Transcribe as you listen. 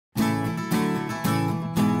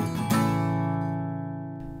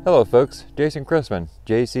Hello folks, Jason Chrisman,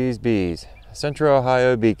 JC's Bees, Central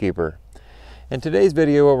Ohio beekeeper. In today's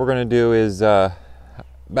video what we're going to do is,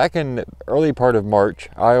 back in the early part of March,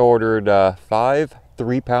 I ordered 5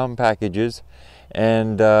 3-pound packages,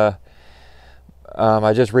 and I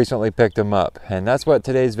just recently picked them up. And that's what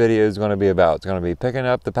today's video is going to be about. It's going to be picking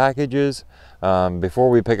up the packages. Before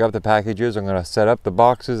we pick up the packages, I'm going to set up the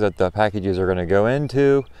boxes that the packages are going to go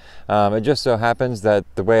into. It just so happens that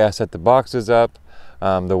the way I set the boxes up,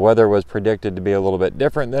 the weather was predicted to be a little bit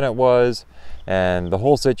different than it was, and the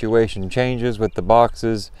whole situation changes with the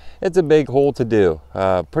boxes. It's a big haul to do.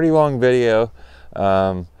 Pretty long video.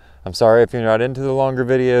 I'm sorry if you're not into the longer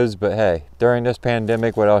videos, but hey, during this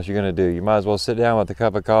pandemic, what else are you going to do? You might as well sit down with a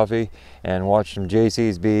cup of coffee and watch some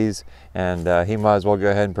JC's Bees, and he might as well go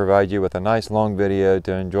ahead and provide you with a nice long video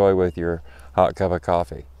to enjoy with your hot cup of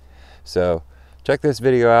coffee. So check this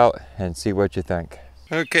video out and see what you think.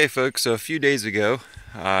 Okay folks, so a few days ago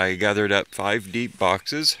I gathered up 5 deep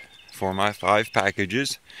boxes for my 5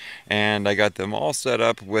 packages, and I got them all set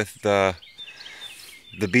up with the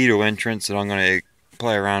beetle entrance that I'm going to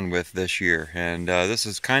play around with this year. And this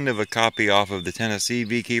is kind of a copy off of the Tennessee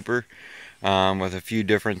Beekeeper, with a few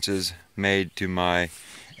differences made to my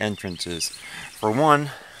entrances. For one,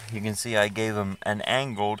 you can see I gave them an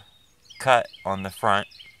angled cut on the front.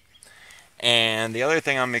 And the other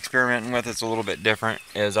thing I'm experimenting with that's a little bit different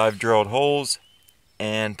is I've drilled holes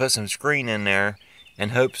and put some screen in there in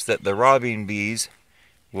hopes that the robbing bees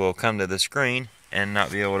will come to the screen and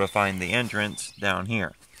not be able to find the entrance down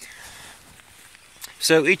here.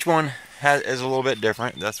 So each one is a little bit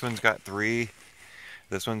different. This one's got 3.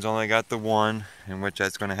 This one's only got the 1, in which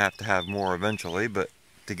that's going to have more eventually, but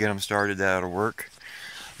to get them started, that'll work.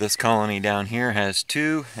 This colony down here has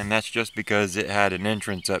 2, and that's just because it had an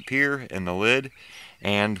entrance up here in the lid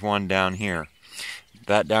and one down here.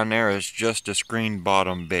 That down there is just a screened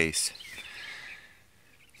bottom base.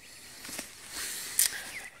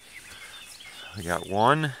 We got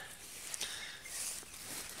 1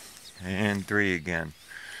 and 3 again.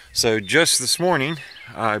 So just this morning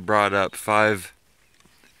I brought up 5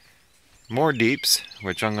 more deeps,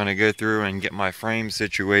 which I'm going to go through and get my frame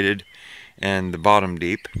situated and the bottom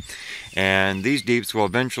deep, and these deeps will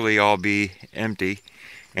eventually all be empty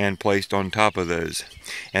and placed on top of those.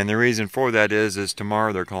 And the reason for that is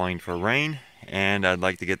tomorrow they're calling for rain, and I'd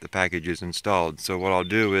like to get the packages installed. So what I'll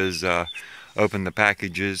do is open the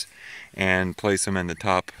packages and place them in the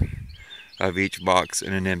top of each box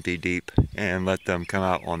in an empty deep and let them come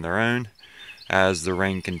out on their own as the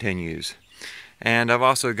rain continues. And I've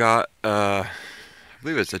also got I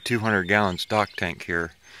believe it's a 200-gallon stock tank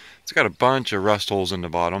here. It's got a bunch of rust holes in the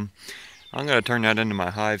bottom. I'm going to turn that into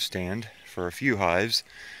my hive stand for a few hives,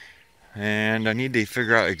 and I need to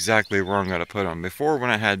figure out exactly where I'm going to put them. Before,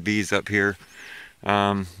 when I had bees up here,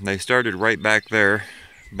 they started right back there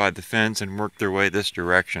by the fence and worked their way this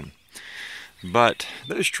direction. But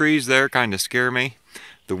those trees there kind of scare me.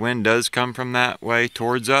 The wind does come from that way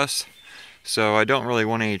towards us, so I don't really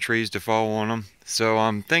want any trees to fall on them. So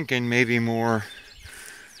I'm thinking maybe more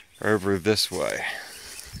over this way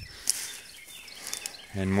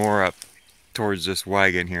and more up towards this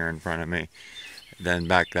wagon here in front of me than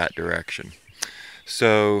back that direction.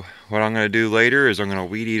 So what I'm going to do later is I'm going to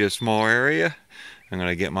weed eat a small area. I'm going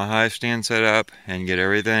to get my hive stand set up and get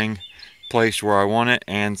everything placed where I want it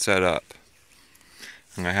and set up.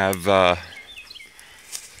 I'm going to have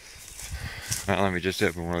let me just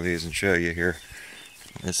open one of these and show you here.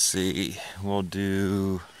 Let's see, we'll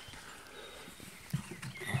do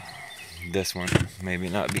this one. May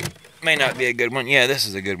not be a good one. Yeah, this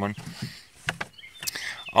is a good one.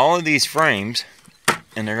 All of these frames,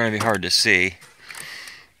 and they're going to be hard to see.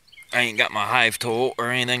 I ain't got my hive tool or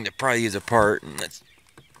anything to pry these apart, and it's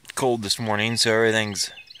cold this morning, so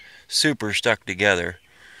everything's super stuck together.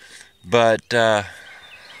 But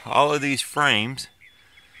all of these frames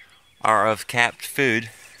are of capped food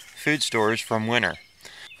stores from winter.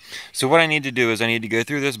 So what I need to do is I need to go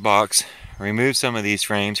through this box, remove some of these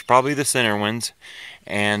frames, probably the center ones,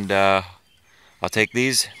 and I'll take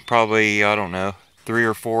these probably, I don't know, 3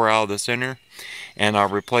 or 4 out of the center, and I'll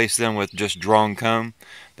replace them with just drawn comb.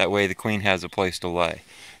 That way the queen has a place to lay.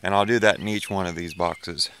 And I'll do that in each one of these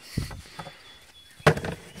boxes.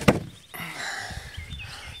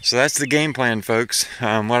 So that's the game plan, folks.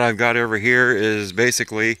 What I've got over here is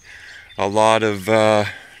basically a lot of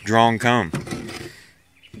drawn comb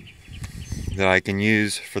that I can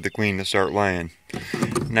use for the queen to start laying.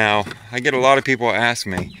 Now, I get a lot of people ask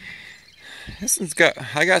me,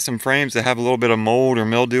 I got some frames that have a little bit of mold or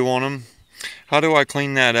mildew on them. How do I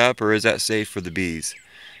clean that up, or is that safe for the bees?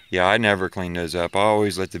 Yeah, I never clean those up. I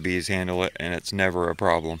always let the bees handle it, and it's never a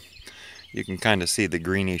problem. You can kind of see the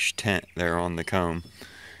greenish tint there on the comb.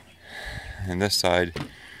 And this side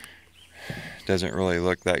doesn't really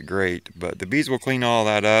look that great, but the bees will clean all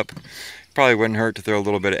that up. Probably wouldn't hurt to throw a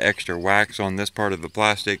little bit of extra wax on this part of the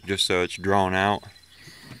plastic just so it's drawn out.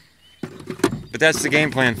 But that's the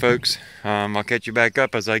game plan, folks. I'll catch you back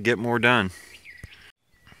up as I get more done.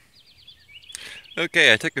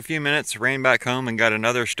 Okay, I took a few minutes, ran back home and got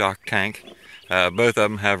another stock tank. Both of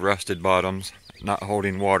them have rusted bottoms, not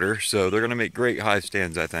holding water, so they're going to make great hive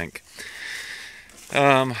stands, I think.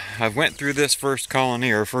 I've went through this first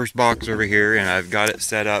colony, or first box over here, and I've got it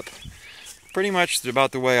set up pretty much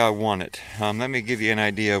about the way I want it. Let me give you an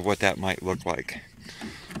idea of what that might look like.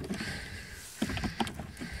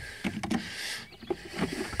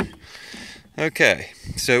 Okay,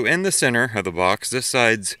 so in the center of the box, this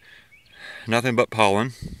side's nothing but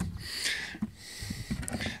pollen.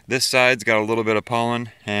 This side's got a little bit of pollen,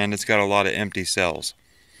 and it's got a lot of empty cells.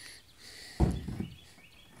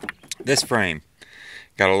 This frame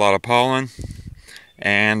got a lot of pollen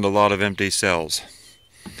and a lot of empty cells.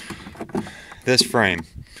 This frame,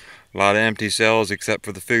 a lot of empty cells except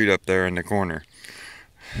for the food up there in the corner.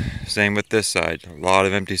 Same with this side, a lot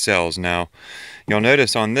of empty cells. Now, you'll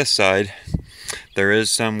notice on this side, there is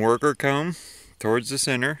some worker comb towards the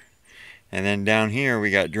center, and then down here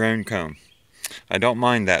we got drone comb. I don't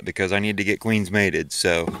mind that because I need to get queens mated,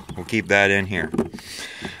 so we'll keep that in here.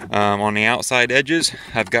 On the outside edges,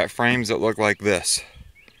 I've got frames that look like this.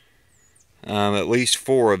 At least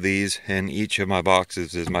 4 of these in each of my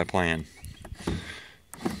boxes is my plan.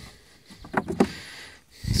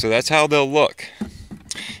 So that's how they'll look.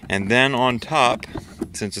 And then on top,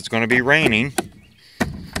 since it's going to be raining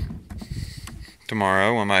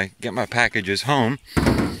tomorrow when I get my packages home,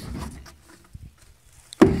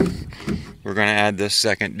 we're going to add this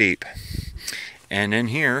second deep. And in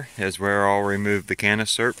here is where I'll remove the can of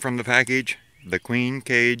syrup from the package, the queen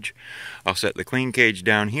cage. I'll set the queen cage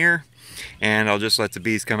down here, and I'll just let the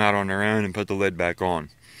bees come out on their own and put the lid back on.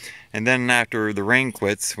 And then after the rain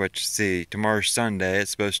quits, which, see, tomorrow's Sunday,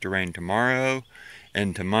 it's supposed to rain tomorrow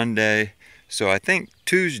into Monday. So I think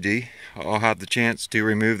Tuesday I'll have the chance to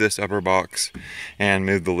remove this upper box and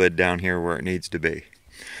move the lid down here where it needs to be.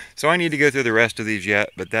 So I need to go through the rest of these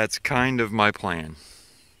yet, but that's kind of my plan.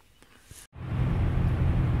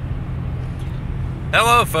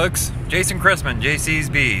 Hello folks, Jason Chrisman, JC's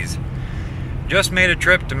Bees. Just made a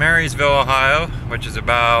trip to Marysville, Ohio, which is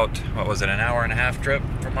about, what was it, an hour and a half trip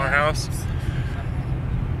from our house?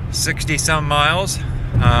 60 some miles.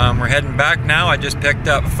 We're heading back now. I just picked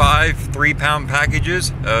up 5 3-pound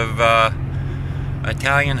packages of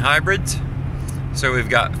Italian hybrids. So we've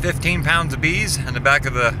got 15 pounds of bees in the back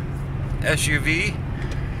of the SUV.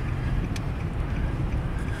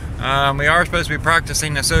 We are supposed to be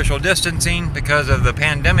practicing the social distancing because of the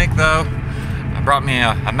pandemic though. I brought me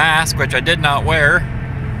a mask, which I did not wear.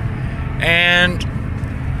 And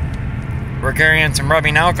we're carrying some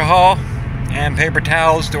rubbing alcohol and paper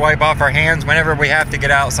towels to wipe off our hands whenever we have to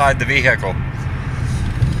get outside the vehicle.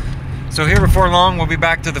 So here before long we'll be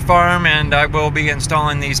back to the farm, and I will be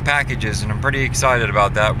installing these packages, and I'm pretty excited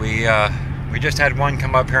about that. We just had one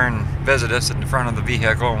come up here and visit us in the front of the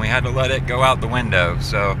vehicle, and we had to let it go out the window.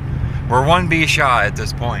 So we're 1 bee shy at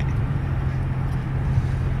this point.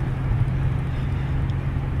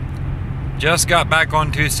 Just got back on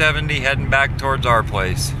 270, heading back towards our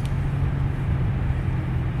place.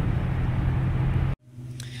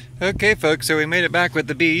 Okay folks, so we made it back with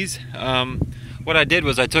the bees. What I did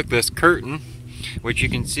was I took this curtain, which you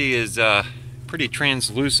can see is pretty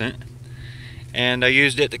translucent, and I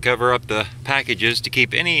used it to cover up the packages to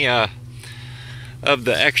keep any of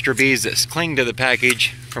the extra bees that cling to the package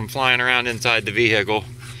from flying around inside the vehicle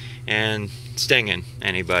and stinging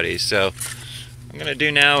anybody. So what I'm going to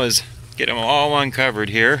do now is get them all uncovered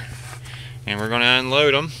here, and we're going to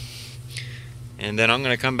unload them. And then I'm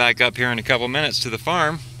going to come back up here in a couple minutes to the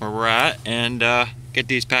farm where we're at and get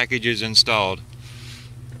these packages installed.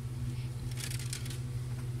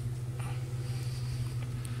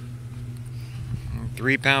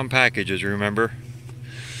 3-pound packages, remember?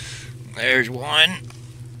 There's one.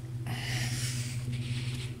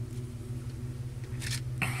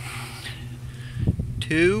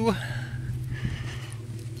 Two.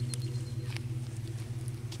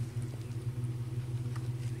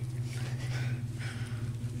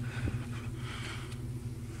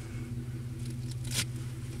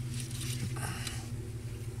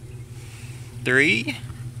 Three. 4.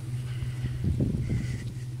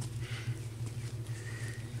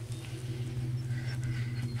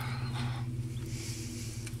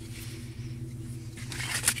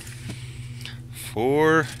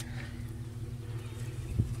 4.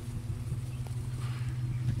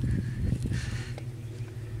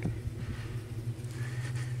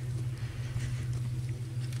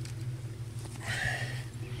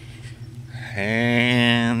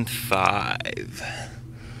 And 5.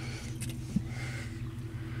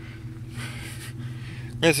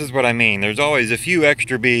 This is what I mean. There's always a few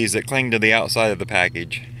extra bees that cling to the outside of the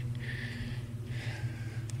package.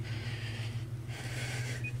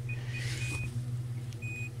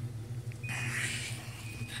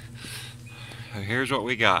 So here's what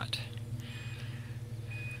we got.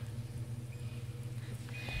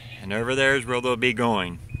 And over there is where they'll be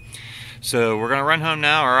going. So we're gonna run home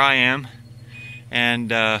now, or I am, and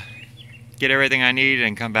get everything I need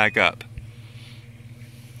and come back up.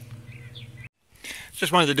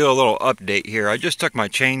 Just wanted to do a little update here. I just took my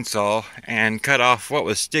chainsaw and cut off what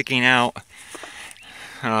was sticking out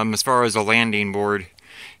as far as a landing board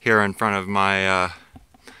here in front of my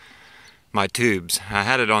my tubes. I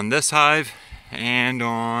had it on this hive and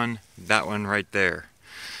on that one right there.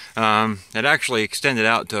 It actually extended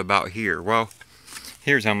out to about here. Well,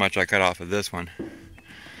 here's how much I cut off of this one.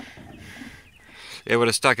 It would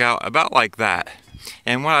have stuck out about like that.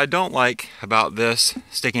 And what I don't like about this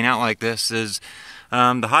sticking out like this is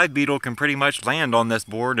the hive beetle can pretty much land on this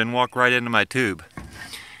board and walk right into my tube.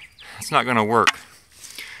 It's not going to work.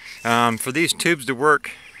 For these tubes to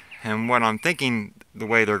work, and what I'm thinking the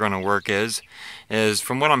way they're going to work is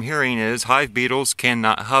from what I'm hearing is hive beetles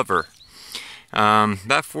cannot hover.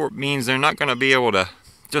 That means they're not going to be able to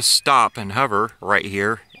just stop and hover right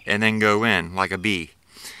here and then go in like a bee.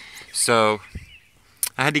 So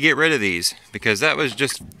I had to get rid of these because that was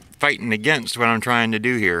just fighting against what I'm trying to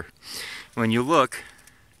do here. When you look,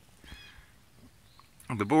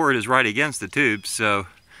 the board is right against the tube, so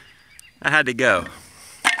I had to go.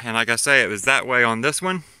 And like I say, it was that way on this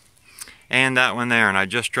one and that one there, and I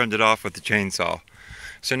just trimmed it off with the chainsaw.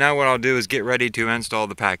 So now what I'll do is get ready to install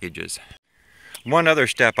the packages. One other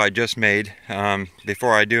step I just made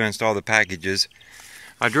before I do install the packages,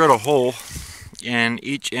 I drilled a hole in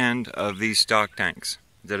each end of these stock tanks.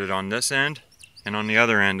 Did it on this end and on the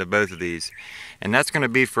other end of both of these. And that's going to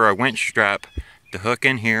be for a winch strap to hook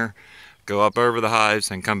in here, go up over the hives,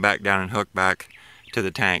 and come back down and hook back to the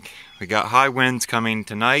tank. We got high winds coming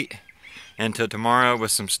tonight and to tomorrow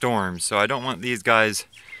with some storms, so I don't want these guys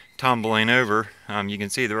tumbling over. You can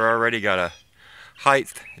see they're already got a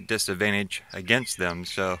height disadvantage against them,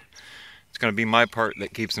 so it's going to be my part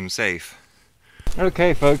that keeps them safe.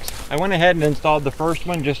 Okay folks, I went ahead and installed the first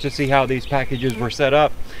one just to see how these packages were set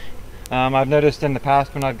up. I've noticed in the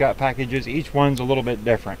past when I've got packages, each one's a little bit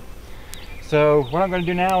different. So what I'm going to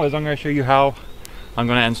do now is I'm going to show you how I'm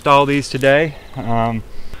going to install these today.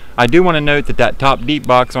 I do want to note that that top deep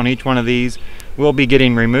box on each one of these will be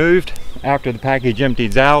getting removed after the package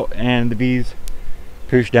empties out and the bees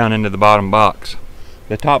push down into the bottom box.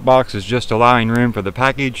 The top box is just allowing room for the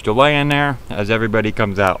package to lay in there as everybody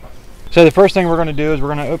comes out. So the first thing we're going to do is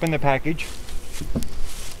we're going to open the package.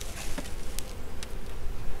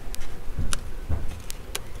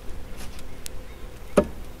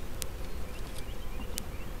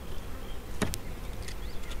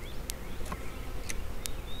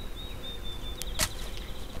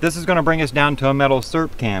 This is going to bring us down to a metal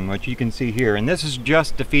SERP can, which you can see here, and this is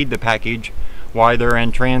just to feed the package while they're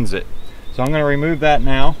in transit. So I'm going to remove that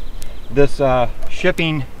now. This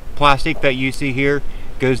shipping plastic that you see here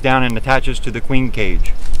goes down and attaches to the queen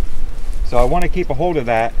cage. So I want to keep a hold of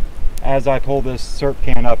that as I pull this SERP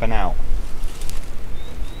can up and out.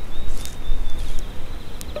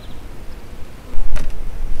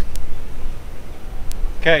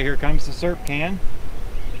 Okay, here comes the SERP can.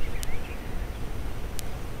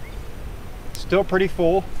 Still pretty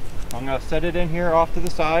full. I'm going to set it in here off to the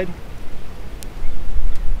side.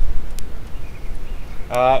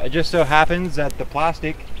 It just so happens that the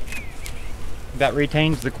plastic that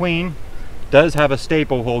retains the queen does have a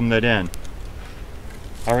staple holding it in.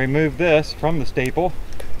 I remove this from the staple,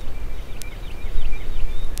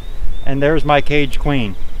 and there's my cage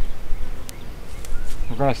queen.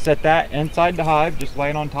 We're going to set that inside the hive, just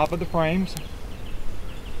laying on top of the frames.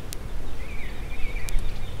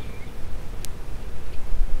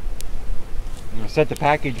 I'm going to set the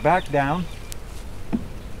package back down.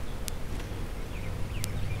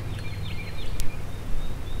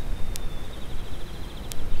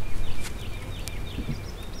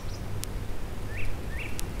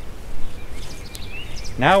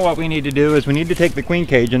 Now what we need to do is we need to take the queen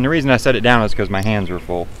cage, and the reason I set it down is because my hands were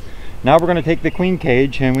full. Now we're going to take the queen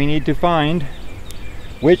cage and we need to find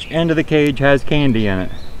which end of the cage has candy in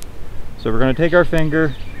it. So we're going to take our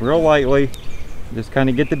finger real lightly Just kind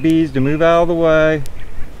of get the bees to move out of the way.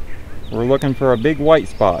 We're looking for a big white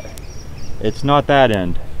spot. It's not that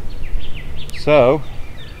end. So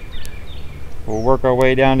we'll work our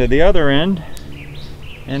way down to the other end,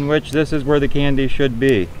 in which this is where the candy should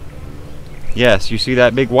be. Yes, you see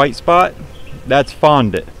that big white spot? That's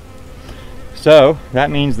fondant. So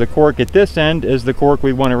that means the cork at this end is the cork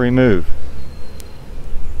we want to remove.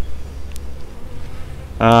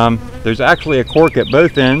 There's actually a cork at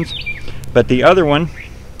both ends, but the other one,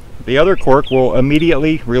 the other cork, will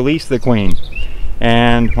immediately release the queen.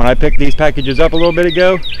 And when I picked these packages up a little bit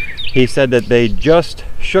ago, he said that they just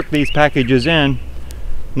shook these packages in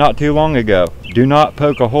not too long ago. Do not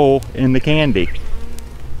poke a hole in the candy.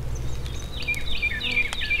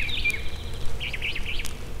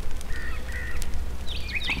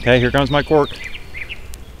 Okay, here comes my cork.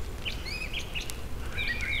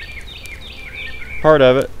 Part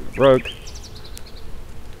of it broke.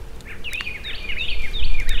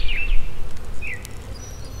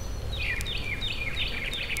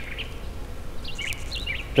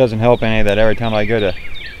 Doesn't help any that every time I go to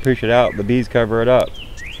push it out, the bees cover it up.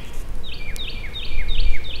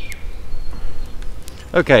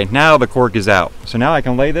 Okay, now the cork is out. So now I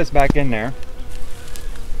can lay this back in there.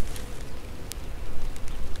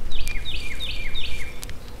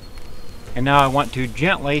 And now I want to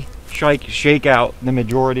gently shake out the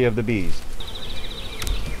majority of the bees.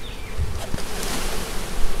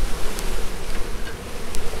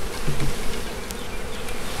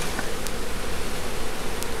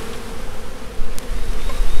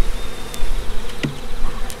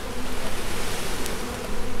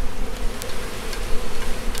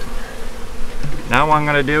 Now what I'm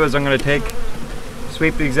going to do is I'm going to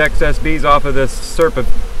sweep these excess bees off of this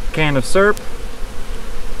can of syrup,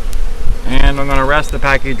 and I'm going to rest the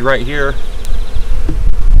package right here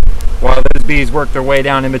while those bees work their way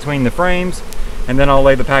down in between the frames, and then I'll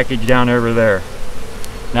lay the package down over there.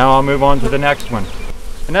 Now I'll move on to the next one.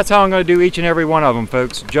 And that's how I'm going to do each and every one of them,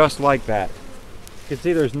 folks, just like that. You can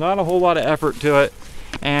see there's not a whole lot of effort to it,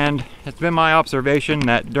 and it's been my observation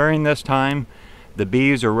that during this time the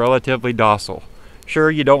bees are relatively docile. Sure,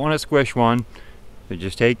 you don't want to squish one, but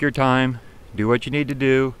just take your time, do what you need to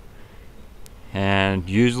do, and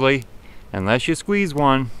usually, unless you squeeze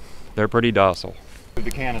one, they're pretty docile. Move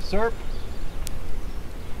the can of syrup.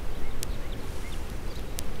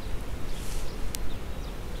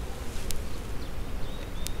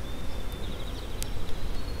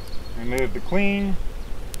 Remove the queen.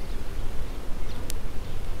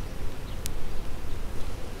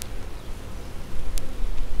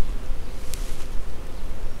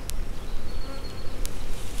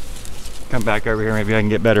 Come back over here, maybe I can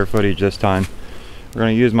get better footage this time. We're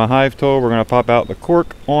going to use my hive tool. We're going to pop out the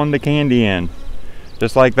cork on the candy end.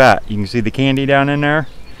 Just like that. You can see the candy down in there.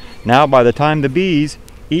 Now by the time the bees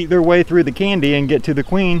eat their way through the candy and get to the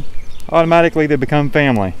queen, automatically they become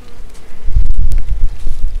family.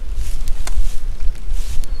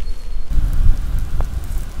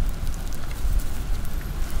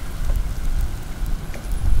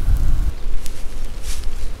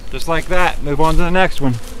 Just like that. Move on to the next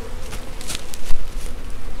one.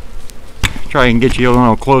 Try and get you a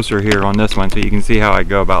little closer here on this one so you can see how I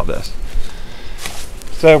go about this.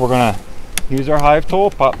 So we're going to use our hive tool,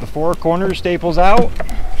 pop the 4 corner staples out,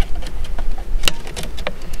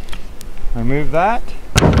 remove that.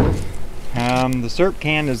 The syrup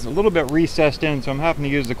can is a little bit recessed in, so I'm having to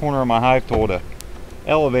use the corner of my hive tool to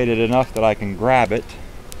elevate it enough that I can grab it.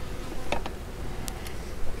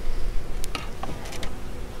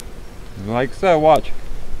 Like so, watch.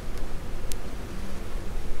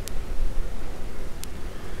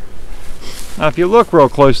 Now if you look real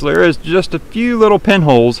closely, there is just a few little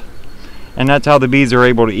pinholes, and that's how the bees are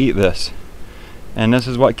able to eat this. And this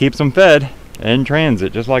is what keeps them fed in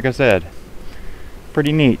transit, just like I said.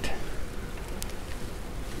 Pretty neat.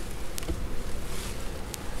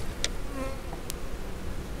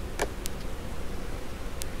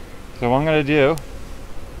 So what I'm going to do,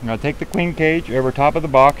 I'm going to take the queen cage over top of the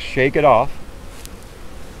box, shake it off.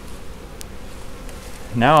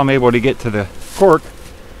 Now I'm able to get to the cork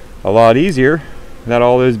a lot easier without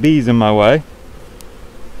all those bees in my way.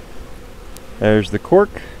 There's the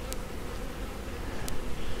cork.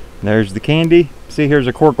 There's the candy. See, here's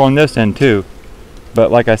a cork on this end too.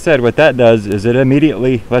 But like I said, what that does is it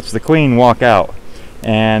immediately lets the queen walk out.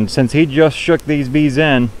 And since he just shook these bees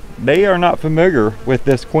in, they are not familiar with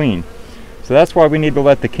this queen. So that's why we need to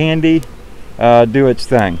let the candy do its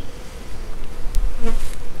thing.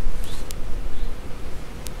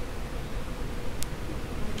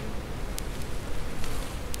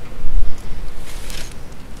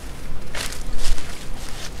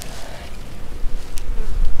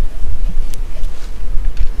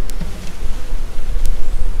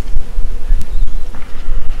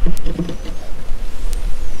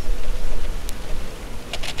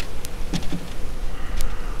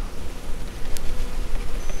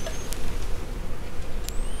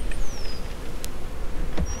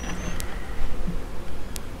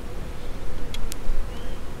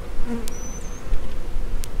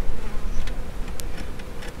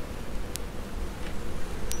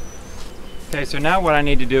 Okay, so now what I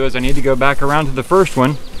need to do is I need to go back around to the first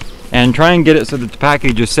one and try and get it so that the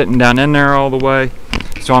package is sitting down in there all the way,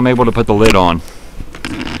 so I'm able to put the lid on.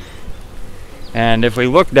 And if we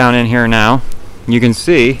look down in here now, you can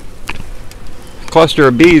see a cluster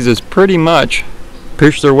of bees is pretty much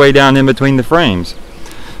pushed their way down in between the frames.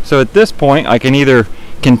 So at this point I can either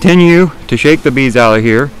continue to shake the bees out of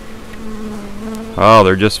here. Oh,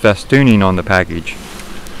 they're just festooning on the package.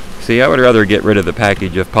 See, I would rather get rid of the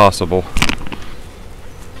package if possible.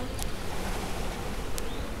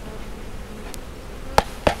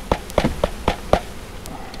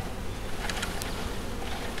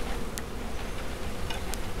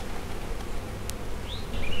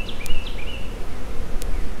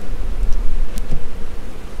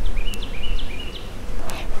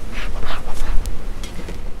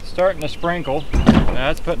 Starting to sprinkle.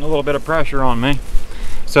 That's putting a little bit of pressure on me.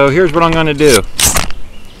 So here's what I'm going to do.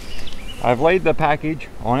 I've laid the package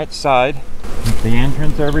on its side, the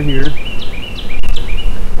entrance over here.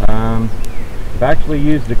 I've actually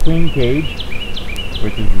used the queen cage,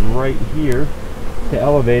 which is right here, to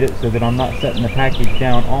elevate it so that I'm not setting the package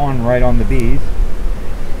down right on the bees.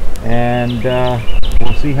 And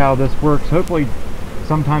we'll see how this works. Hopefully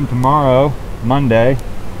sometime tomorrow, Monday,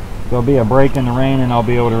 there'll be a break in the rain and I'll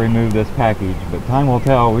be able to remove this package. But time will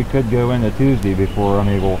tell. We could go into Tuesday before I'm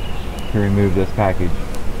able to remove this package.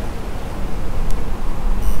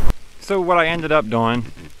 So what I ended up doing,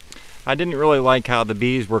 I didn't really like how the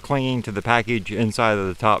bees were clinging to the package inside of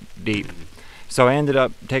the top deep. So I ended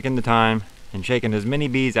up taking the time and shaking as many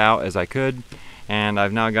bees out as I could. And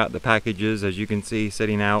I've now got the packages, as you can see,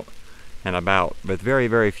 sitting out and about with very,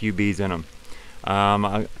 very few bees in them.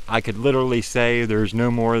 I could literally say there's no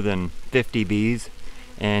more than 50 bees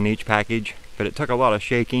in each package, but it took a lot of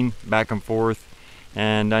shaking back and forth,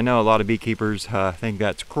 and I know a lot of beekeepers think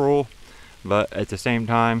that's cruel, but at the same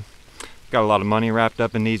time, got a lot of money wrapped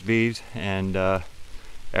up in these bees, and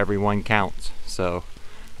every one counts, so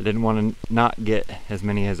I didn't want to not get as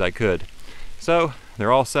many as I could. So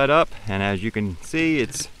they're all set up, and as you can see,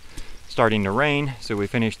 it's starting to rain, so we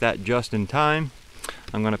finished that just in time.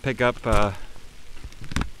 I'm going to pick up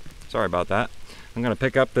sorry about that. I'm going to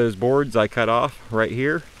pick up those boards I cut off right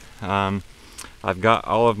here. I've got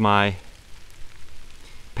all of my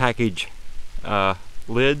package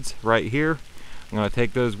lids right here. I'm going to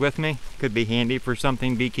take those with me. Could be handy for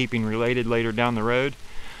something beekeeping related later down the road.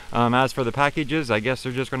 As for the packages, I guess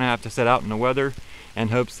they're just going to have to sit out in the weather in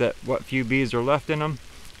hopes that what few bees are left in them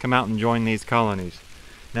come out and join these colonies.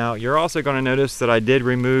 Now you're also going to notice that I did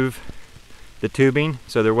remove the tubing,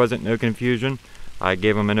 so there wasn't no confusion. I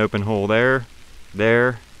gave them an open hole there,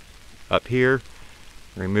 up here,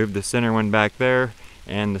 removed the center one back there,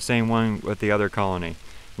 and the same one with the other colony.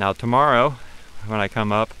 Now tomorrow, when I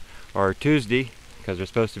come up, or Tuesday, because they're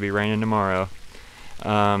supposed to be raining tomorrow,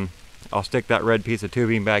 I'll stick that red piece of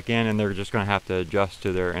tubing back in, and they're just going to have to adjust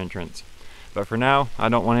to their entrance. But for now, I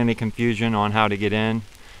don't want any confusion on how to get in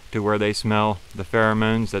to where they smell the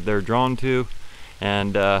pheromones that they're drawn to,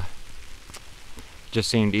 and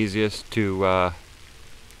just seemed easiest to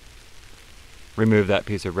remove that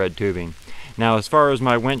piece of red tubing. Now as far as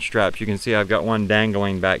my winch straps, you can see I've got one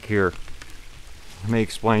dangling back here. Let me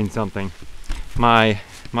explain something. My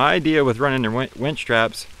idea with running the winch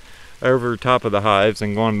straps over top of the hives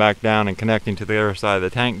and going back down and connecting to the other side of the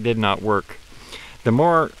tank did not work. The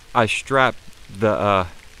more I strap the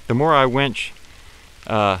more I winch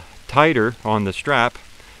tighter on the strap,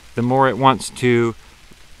 the more it wants to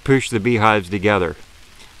push the beehives together.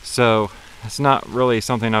 So it's not really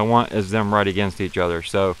something I want as them right against each other.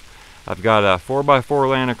 So I've got a 4x4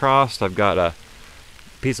 laying across. I've got a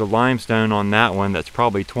piece of limestone on that one that's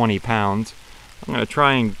probably 20 pounds. I'm going to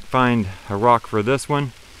try and find a rock for this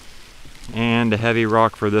one and a heavy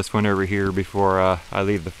rock for this one over here before I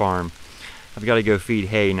leave the farm. I've got to go feed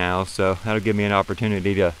hay now, so that'll give me an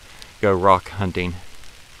opportunity to go rock hunting.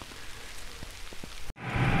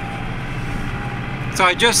 So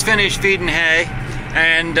I just finished feeding hay,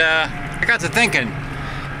 and I got to thinking,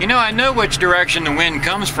 you know, I know which direction the wind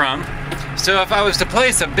comes from, so if I was to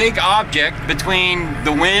place a big object between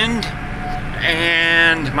the wind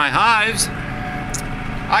and my hives,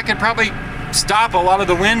 I could probably stop a lot of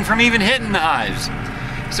the wind from even hitting the hives.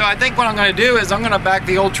 So I think what I'm going to do is I'm going to back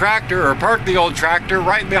the old tractor, or park the old tractor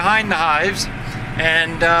right behind the hives,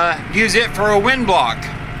 and use it for a wind block.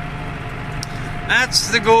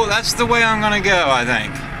 That's the goal. That's the way I'm going to go, I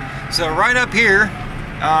think. So right up here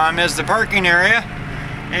is the parking area,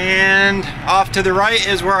 and off to the right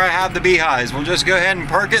is where I have the beehives. We'll just go ahead and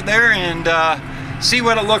park it there and see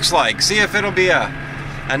what it looks like. See if it'll be a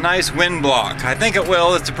a nice wind block. I think it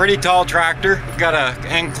will. It's a pretty tall tractor. Got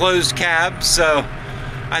a enclosed cab, so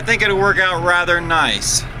I think it'll work out rather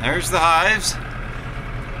nice. There's the hives.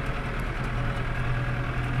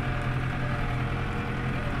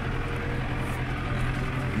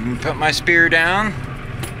 Put my spear down.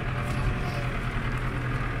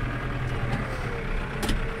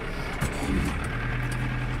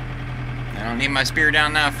 I don't need my spear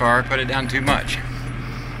down that far. Put it down too much.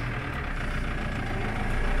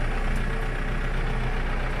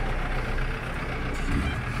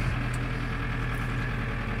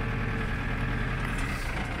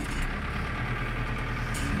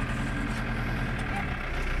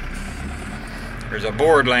 There's a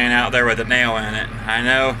board laying out there with a nail in it. I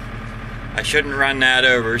know I shouldn't run that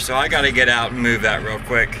over, so I gotta get out and move that real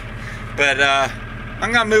quick. But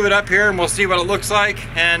I'm gonna move it up here and we'll see what it looks like,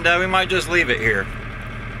 and we might just leave it here.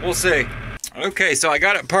 We'll see. Okay, so I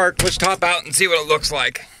got it parked. Let's top out and see what it looks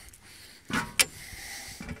like.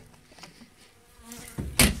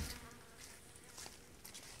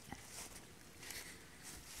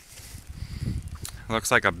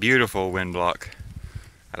 Looks like a beautiful wind block.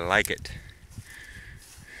 I like it.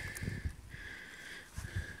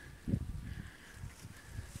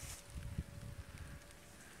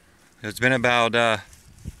 It's been about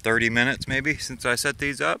 30 minutes maybe since I set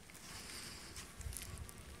these up.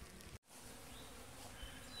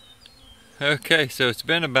 Okay, so it's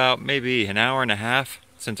been about maybe an hour and a half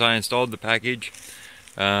since I installed the package.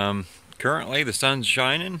 Currently the sun's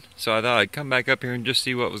shining, so I thought I'd come back up here and just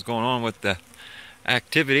see what was going on with the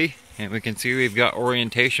activity. And we can see we've got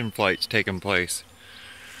orientation flights taking place.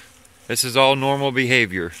 This is all normal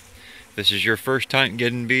behavior. If this is your first time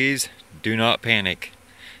getting bees, do not panic.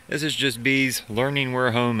 This is just bees learning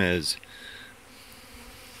where home is.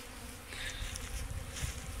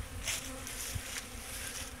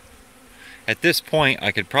 At this point,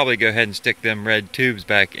 I could probably go ahead and stick them red tubes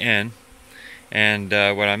back in. And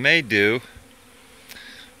what I may do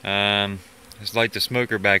is light the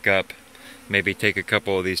smoker back up. Maybe take a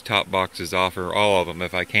couple of these top boxes off, or all of them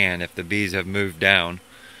if I can, if the bees have moved down.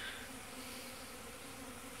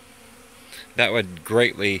 That would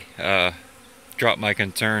greatly drop my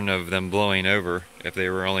concern of them blowing over if they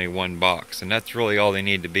were only one box, and that's really all they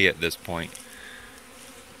need to be at this point.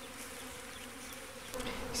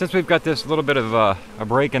 Since we've got this little bit of a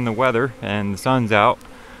break in the weather and the sun's out,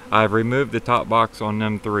 I've removed the top box on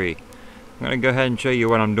them three. I'm going to go ahead and show you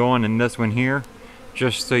what I'm doing in this one here,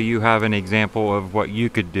 just so you have an example of what you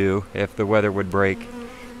could do if the weather would break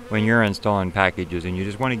when you're installing packages and you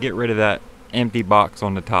just want to get rid of that empty box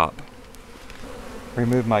on the top.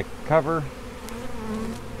 Remove my cover.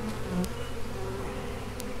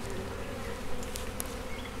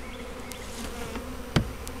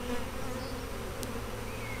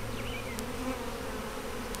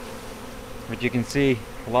 But you can see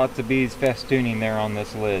lots of bees festooning there on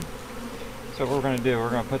this lid. So what we're going to do, we're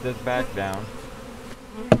going to put this back down.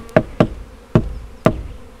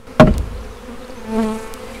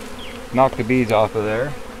 Knock the bees off of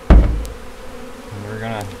there. And we're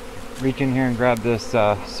going to reach in here and grab this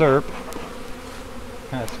SERP.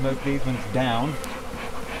 Kind of smoke these ones down.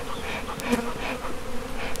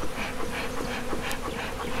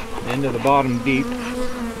 Into the bottom deep.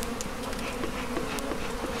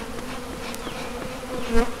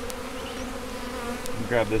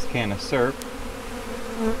 Grab this can of SERP.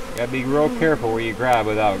 You gotta be real careful where you grab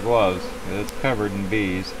without gloves, because it's covered in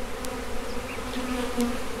bees.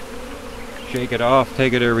 Shake it off,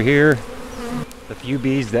 take it over here. The few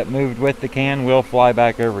bees that moved with the can will fly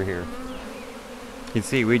back over here. You can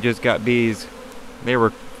see we just got bees, they were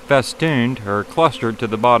festooned or clustered to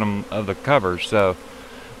the bottom of the cover, so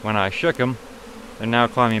when I shook them, they're now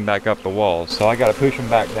climbing back up the walls. So I gotta push them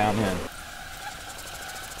back down in.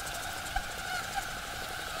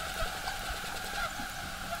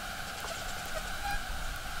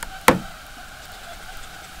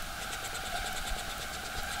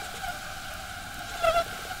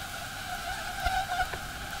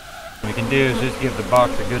 What you can do is just give the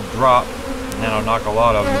box a good drop, and then I'll knock a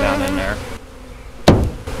lot of them down in there.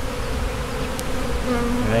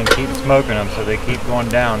 And then keep smoking them so they keep going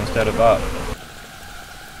down instead of up.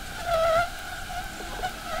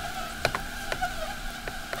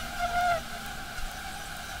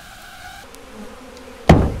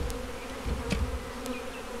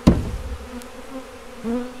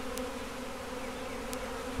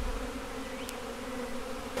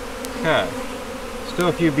 Okay. Still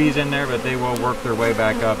a few bees in there, but they will work their way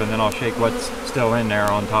back up, and then I'll shake what's still in there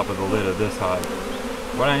on top of the lid of this hive.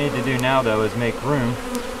 What I need to do now though is make room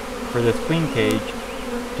for this queen cage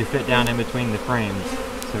to fit down in between the frames.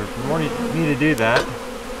 So in order for me to do that,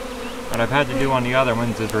 What I've had to do on the other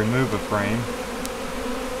ones is remove a frame.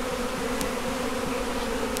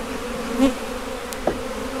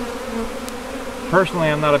 Personally,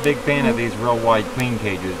 I'm not a big fan of these real wide queen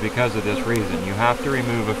cages because of this reason. You have to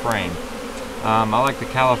remove a frame. I like the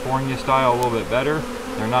California style a little bit better.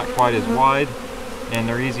 They're not quite as wide and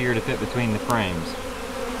they're easier to fit between the frames.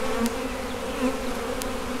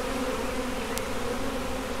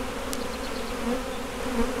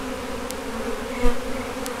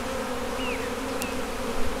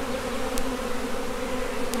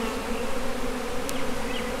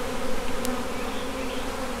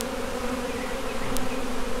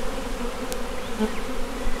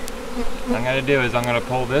 What I'm going to do is I'm going to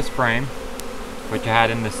pull this frame, which I had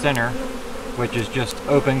in the center, which is just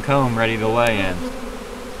open comb ready to lay in.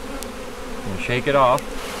 And shake it off.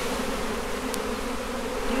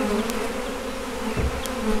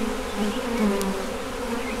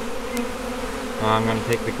 I'm going to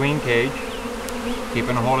take the queen cage,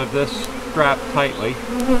 keeping a hold of this strap tightly,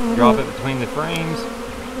 drop it between the frames.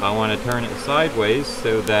 I want to turn it sideways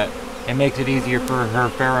so that it makes it easier for her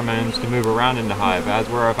pheromones to move around in the hive, as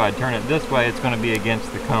where if I turn it this way, it's going to be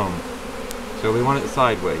against the comb. So we want it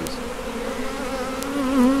sideways.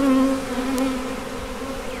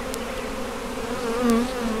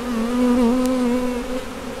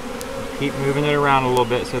 Keep moving it around a little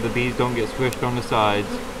bit so the bees don't get squished on the sides.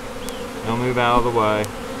 They'll move out of the way.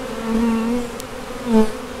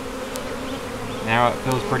 Now it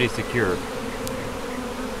feels pretty secure.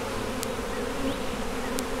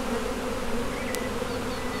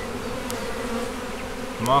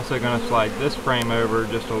 I'm also going to slide this frame over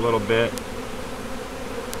just a little bit,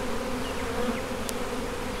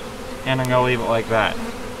 and I'm going to leave it like that.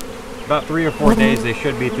 About 3 or 4 days they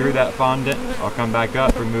should be through that fondant. I'll come back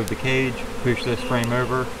up, remove the cage, push this frame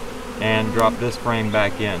over, and drop this frame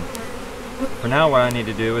back in. For now, what I need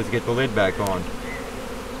to do is get the lid back on.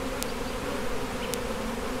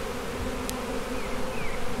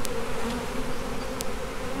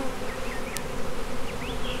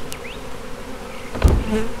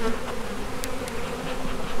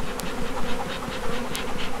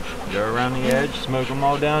 Go around the edge, smoke them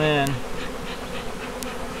all down in.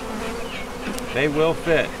 They will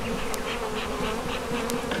fit.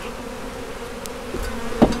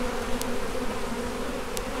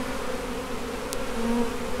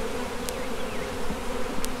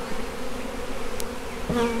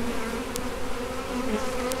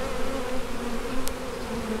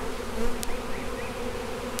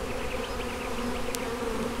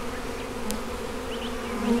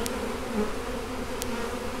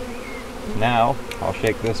 Now, I'll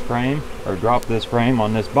shake this frame, or drop this frame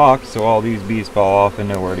on this box so all these bees fall off and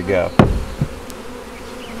know where to go.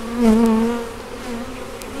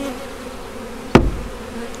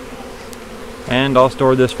 And I'll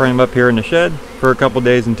store this frame up here in the shed for a couple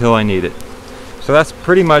days until I need it. So that's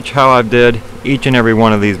pretty much how I've did each and every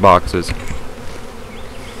one of these boxes.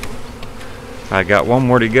 I got one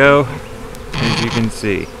more to go, as you can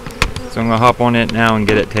see. So I'm going to hop on it now and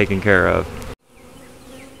get it taken care of.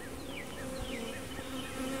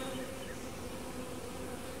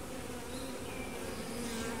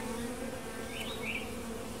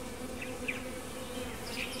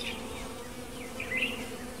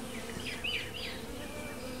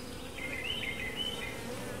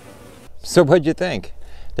 So what'd you think?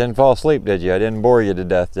 Didn't fall asleep, did you? I didn't bore you to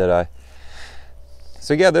death, did I?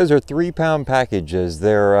 So yeah, those are 3-pound packages.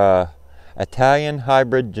 They're Italian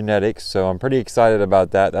hybrid genetics, so I'm pretty excited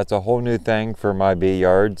about that. That's a whole new thing for my bee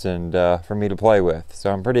yards and for me to play with.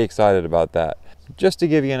 So I'm pretty excited about that. Just to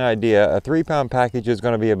give you an idea, a 3-pound package is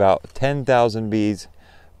going to be about 10,000 bees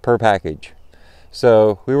per package.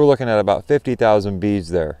 So we were looking at about 50,000 bees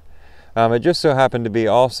there. It just so happened to be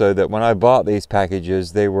also that when I bought these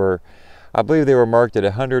packages, I believe they were marked at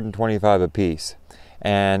 $125 a piece.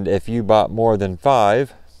 And if you bought more than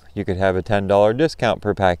 5, you could have a $10 discount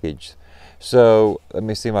per package. So let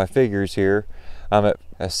me see my figures here. I'm at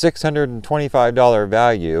a $625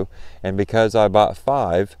 value, and because I bought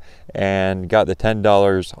 5 and got the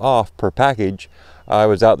 $10 off per package, I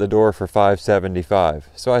was out the door for $5.75.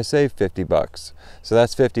 So I saved 50 bucks. So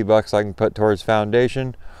that's 50 bucks I can put towards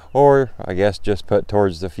foundation, or I guess just put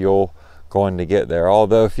towards the fuel going to get there.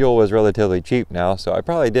 Although fuel is relatively cheap now, so I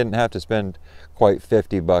probably didn't have to spend quite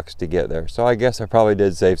 50 bucks to get there. So I guess I probably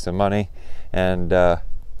did save some money, and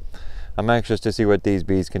I'm anxious to see what these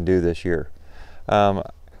bees can do this year. I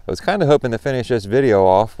was kind of hoping to finish this video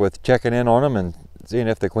off with checking in on them and seeing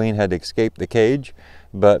if the queen had escaped the cage,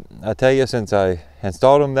 but I tell you, since I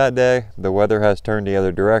installed them that day, the weather has turned the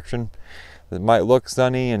other direction. It might look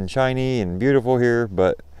sunny and shiny and beautiful here,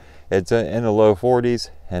 but it's in the low 40s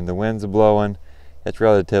and the wind's blowing. It's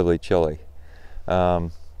relatively chilly.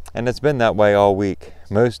 And it's been that way all week.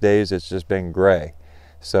 Most days it's just been gray.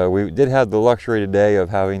 So we did have the luxury today of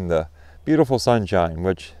having the beautiful sunshine,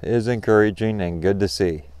 which is encouraging and good to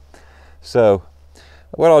see. So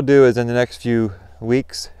what I'll do is in the next few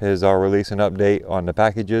weeks is I'll release an update on the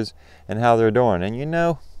packages and how they're doing. And you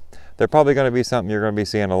know, they're probably going to be something you're going to be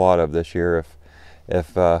seeing a lot of this year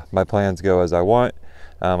if my plans go as I want.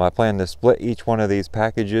 I plan to split each one of these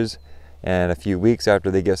packages in a few weeks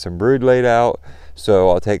after they get some brood laid out. So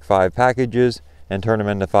I'll take 5 packages and turn them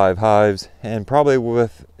into 5 hives, and probably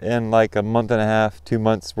within like a month and a half, 2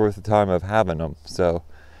 months worth of time of having them. So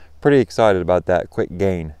pretty excited about that quick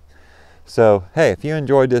gain. So hey, if you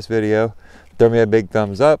enjoyed this video, throw me a big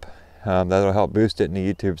thumbs up. That'll help boost it in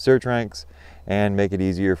the YouTube search ranks and make it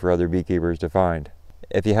easier for other beekeepers to find.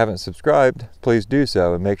 If you haven't subscribed, please do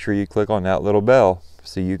so, and make sure you click on that little bell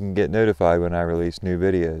so you can get notified when I release new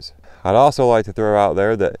videos. I'd also like to throw out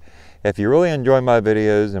there that if you really enjoy my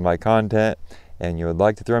videos and my content and you would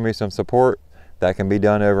like to throw me some support, that can be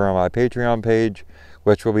done over on my Patreon page,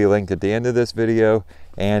 which will be linked at the end of this video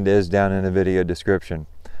and is down in the video description.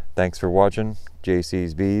 Thanks for watching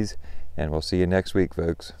JC's Bees, and we'll see you next week,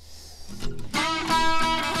 folks.